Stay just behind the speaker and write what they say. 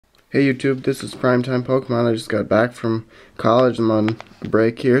Hey YouTube, this is Primetime Pokemon. I just got back from college. I'm on a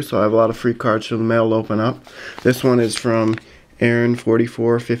break here, so I have a lot of free cards for the mail to open up. This one is from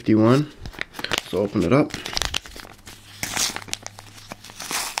Aaron4451. So open it up.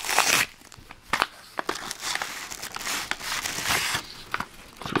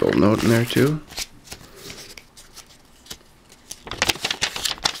 There's a little note in there too.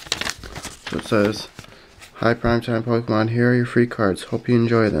 So it says, "Hi Primetime Pokemon, here are your free cards. Hope you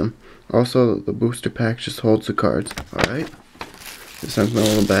enjoy them. Also, the booster pack just holds the cards." Alright. It sends me a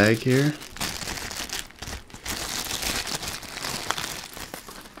little bag here.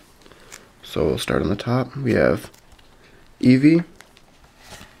 So we'll start on the top. We have Eevee,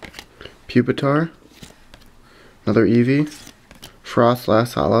 Pupitar, another Eevee, Frost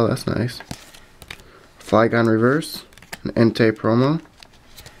Holo, that's nice, Flygon Reverse, an Entei promo,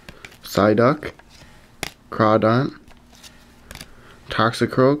 Psyduck, Crawdont,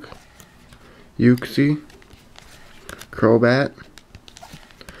 Toxicroak, Uxie, Crobat,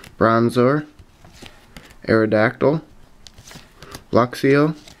 Bronzor, Aerodactyl,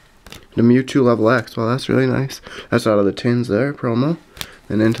 Luxio, the Mewtwo level X. Well, that's really nice. That's out of the tins there, promo.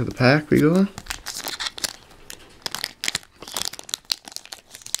 And into the pack we go.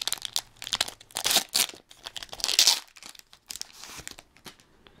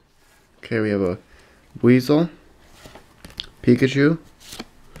 Okay, we have a Weasel, Pikachu,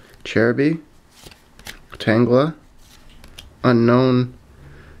 Cherubi, Tangela, Unknown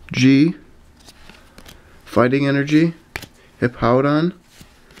G, Fighting Energy, Hippowdon,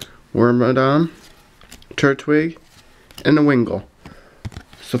 Wormadam, Turtwig, and a Wingull.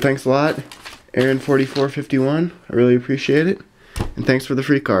 So thanks a lot, Aaron4451. I really appreciate it. And thanks for the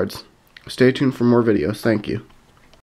free cards. Stay tuned for more videos. Thank you.